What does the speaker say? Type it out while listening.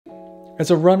As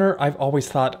a runner, I've always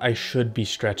thought I should be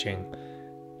stretching,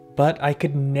 but I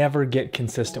could never get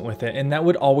consistent with it, and that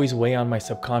would always weigh on my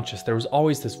subconscious. There was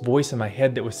always this voice in my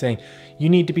head that was saying, you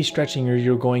need to be stretching or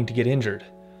you're going to get injured.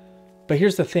 But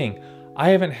here's the thing, I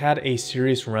haven't had a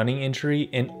serious running injury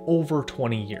in over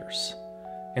 20 years.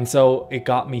 And so it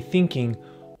got me thinking,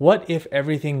 what if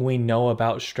everything we know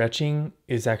about stretching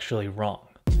is actually wrong?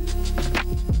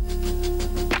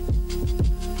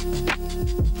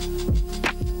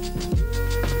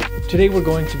 Today we're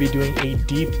going to be doing a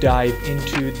deep dive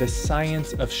into the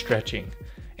science of stretching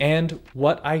and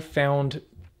what I found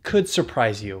could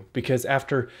surprise you, because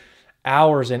after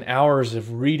hours and hours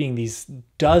of reading these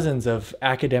dozens of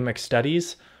academic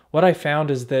studies, what I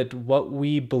found is that what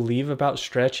we believe about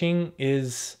stretching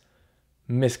is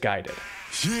misguided.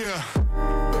 Yeah.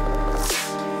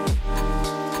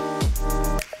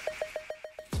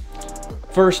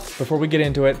 First, before we get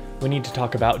into it, we need to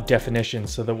talk about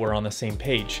definitions so that we're on the same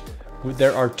page.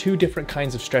 There are two different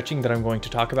kinds of stretching that I'm going to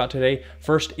talk about today.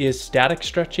 First is static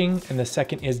stretching, and the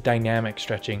second is dynamic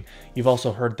stretching. You've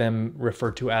also heard them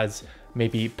referred to as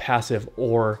maybe passive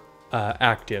or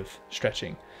active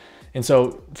stretching. And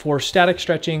so for static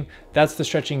stretching, that's the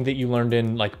stretching that you learned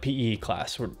in like PE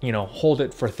class, where, hold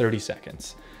it for 30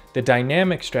 seconds. The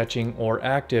dynamic stretching or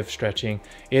active stretching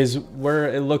is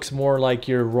where it looks more like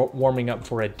you're warming up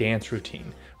for a dance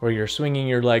routine, where you're swinging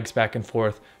your legs back and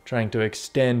forth, trying to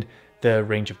extend the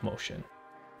range of motion.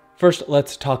 First,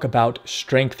 let's talk about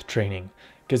strength training,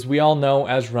 because we all know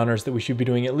as runners that we should be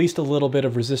doing at least a little bit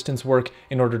of resistance work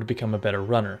in order to become a better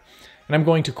runner. And I'm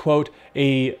going to quote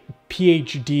a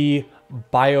PhD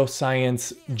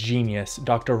bioscience genius,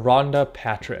 Dr. Rhonda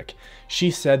Patrick. She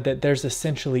said that there's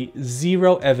essentially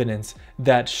zero evidence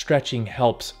that stretching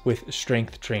helps with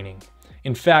strength training.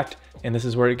 In fact, and this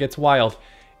is where it gets wild,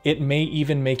 it may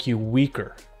even make you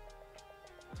weaker.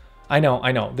 I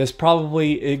know, this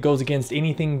it goes against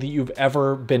anything that you've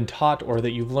ever been taught or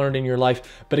that you've learned in your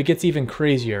life, but it gets even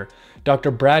crazier. Dr.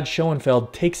 Brad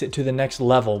Schoenfeld takes it to the next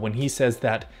level when he says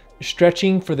that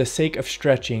stretching for the sake of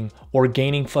stretching or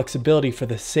gaining flexibility for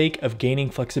the sake of gaining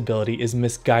flexibility is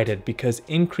misguided, because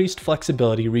increased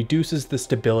flexibility reduces the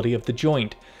stability of the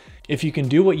joint. If you can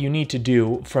do what you need to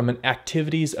do from an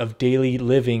activities of daily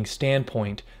living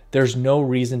standpoint, there's no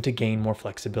reason to gain more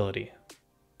flexibility.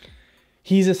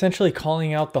 He's essentially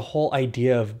calling out the whole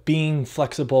idea of being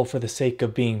flexible for the sake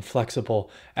of being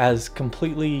flexible as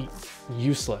completely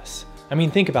useless. I mean,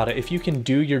 think about it. If you can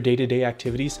do your day-to-day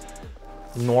activities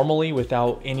normally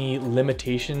without any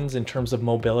limitations in terms of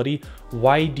mobility,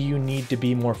 why do you need to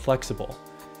be more flexible?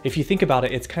 If you think about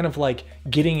it, it's kind of like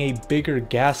getting a bigger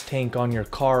gas tank on your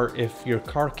car if your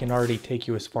car can already take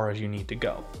you as far as you need to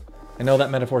go. I know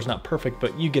that metaphor is not perfect,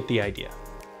 but you get the idea.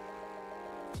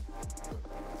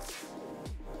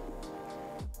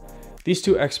 These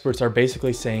two experts are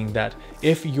basically saying that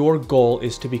if your goal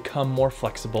is to become more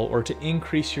flexible or to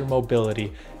increase your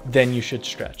mobility, then you should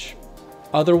stretch.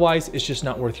 Otherwise, it's just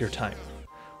not worth your time.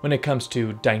 When it comes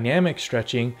to dynamic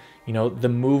stretching, the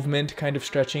movement kind of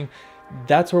stretching,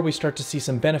 that's where we start to see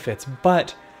some benefits,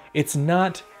 but it's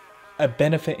not a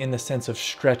benefit in the sense of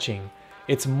stretching.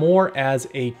 It's more as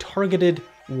a targeted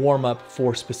warm-up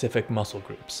for specific muscle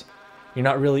groups. You're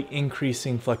not really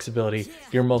increasing flexibility.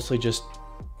 You're mostly just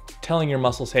telling your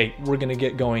muscles, hey, we're gonna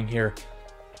get going here,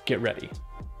 get ready.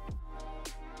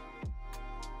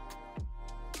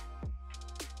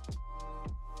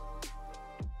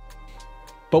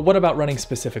 But what about running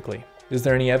specifically? Is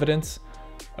there any evidence?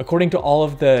 According to all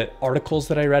of the articles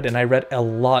that I read, and I read a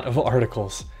lot of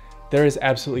articles, there is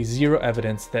absolutely zero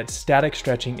evidence that static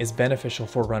stretching is beneficial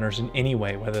for runners in any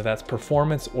way, whether that's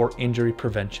performance or injury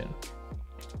prevention.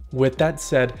 With that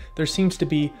said, there seems to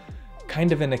be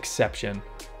kind of an exception,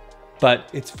 but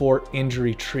it's for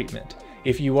injury treatment.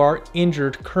 If you are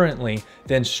injured currently,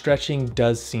 then stretching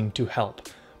does seem to help.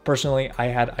 Personally, I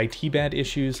had IT band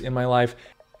issues in my life,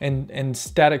 and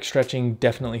static stretching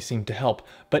definitely seemed to help,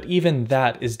 but even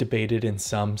that is debated in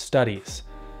some studies.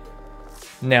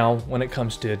 Now, when it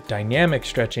comes to dynamic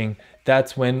stretching,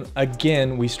 that's when,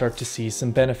 again, we start to see some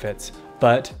benefits.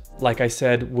 But like I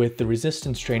said, with the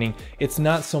resistance training, it's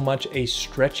not so much a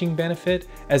stretching benefit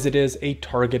as it is a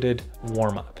targeted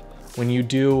warm-up. When you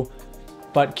do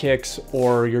butt kicks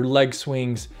or your leg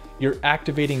swings, you're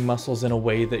activating muscles in a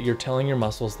way that you're telling your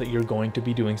muscles that you're going to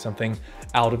be doing something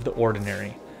out of the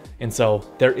ordinary. And so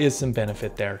there is some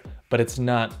benefit there, but it's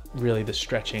not really the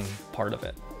stretching part of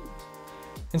it.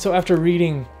 And so after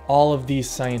reading all of these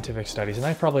scientific studies, and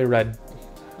I probably read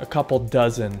a couple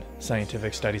dozen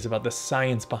scientific studies about the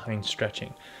science behind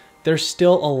stretching, there's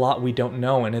still a lot we don't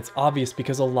know, and it's obvious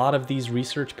because a lot of these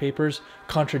research papers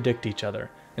contradict each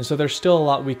other. And so there's still a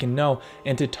lot we can know.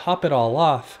 And to top it all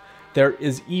off, there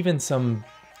is even some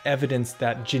evidence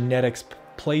that genetics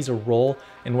plays a role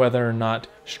in whether or not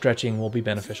stretching will be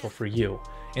beneficial for you.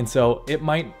 And so it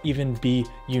might even be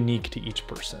unique to each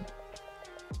person.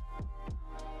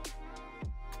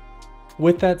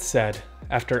 With that said,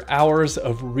 after hours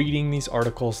of reading these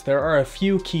articles, there are a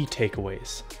few key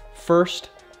takeaways. First,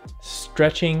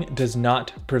 stretching does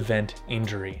not prevent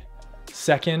injury.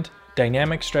 Second,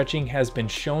 dynamic stretching has been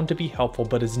shown to be helpful,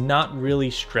 but is not really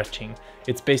stretching.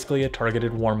 It's basically a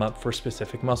targeted warm-up for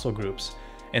specific muscle groups.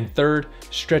 And third,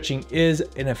 stretching is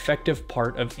an effective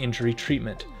part of injury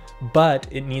treatment, but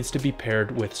it needs to be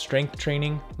paired with strength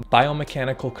training,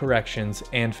 biomechanical corrections,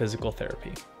 and physical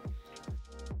therapy.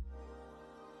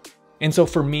 And so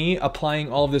for me,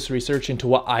 applying all of this research into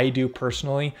what I do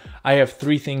personally, I have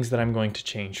 3 things that I'm going to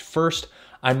change. First,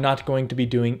 I'm not going to be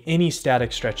doing any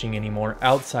static stretching anymore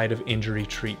outside of injury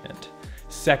treatment.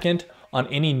 Second, on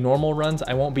any normal runs,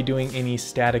 I won't be doing any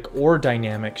static or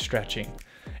dynamic stretching.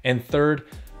 And third,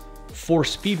 for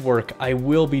speed work, I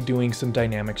will be doing some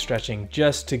dynamic stretching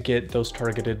just to get those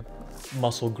targeted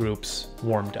muscle groups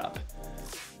warmed up.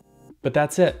 But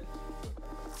that's it.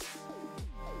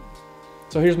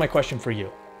 So here's my question for you.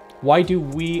 Why do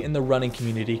we in the running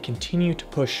community continue to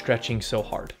push stretching so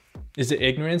hard? Is it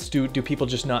ignorance? Do people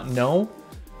just not know?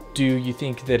 Do you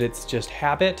think that it's just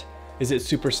habit? Is it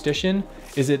superstition?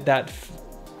 Is it that,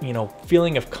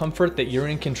 feeling of comfort that you're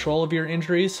in control of your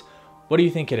injuries? What do you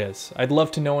think it is? I'd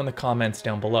love to know in the comments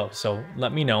down below, so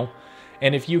let me know.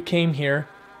 And if you came here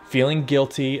feeling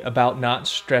guilty about not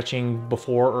stretching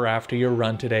before or after your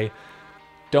run today,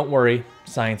 don't worry,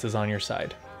 science is on your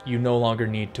side. You no longer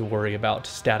need to worry about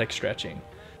static stretching.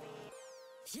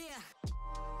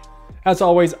 As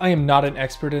always, I am not an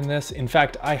expert in this. In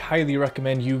fact, I highly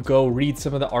recommend you go read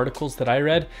some of the articles that I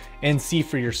read and see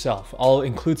for yourself. I'll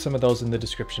include some of those in the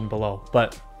description below.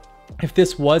 But if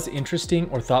this was interesting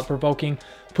or thought-provoking,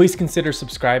 please consider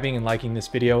subscribing and liking this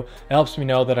video. It helps me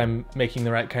know that I'm making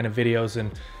the right kind of videos,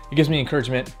 and it gives me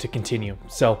encouragement to continue.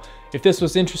 So if this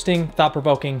was interesting,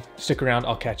 thought-provoking, stick around.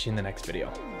 I'll catch you in the next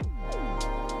video.